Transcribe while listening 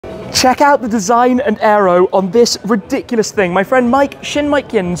Check out the design and aero on this ridiculous thing. My friend Mike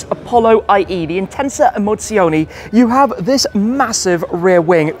Shinmaikin's Apollo IE, the Intensa Emozioni. You have this massive rear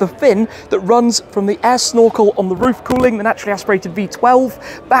wing, the fin that runs from the air snorkel on the roof cooling the naturally aspirated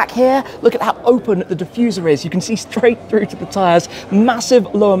V12. Back here, look at how open the diffuser is. You can see straight through to the tyres.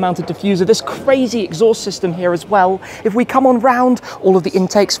 Massive lower mounted diffuser. This crazy exhaust system here as well. If we come on round, all of the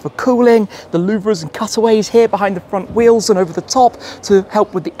intakes for cooling, the louvres and cutaways here behind the front wheels and over the top to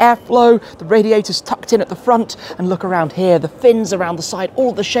help with the airflow, the radiators tucked in at the front, and look around here, the fins around the side, all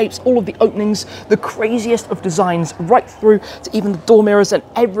of the shapes, all of the openings, the craziest of designs right through to even the door mirrors and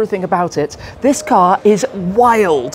everything about it. This car is wild.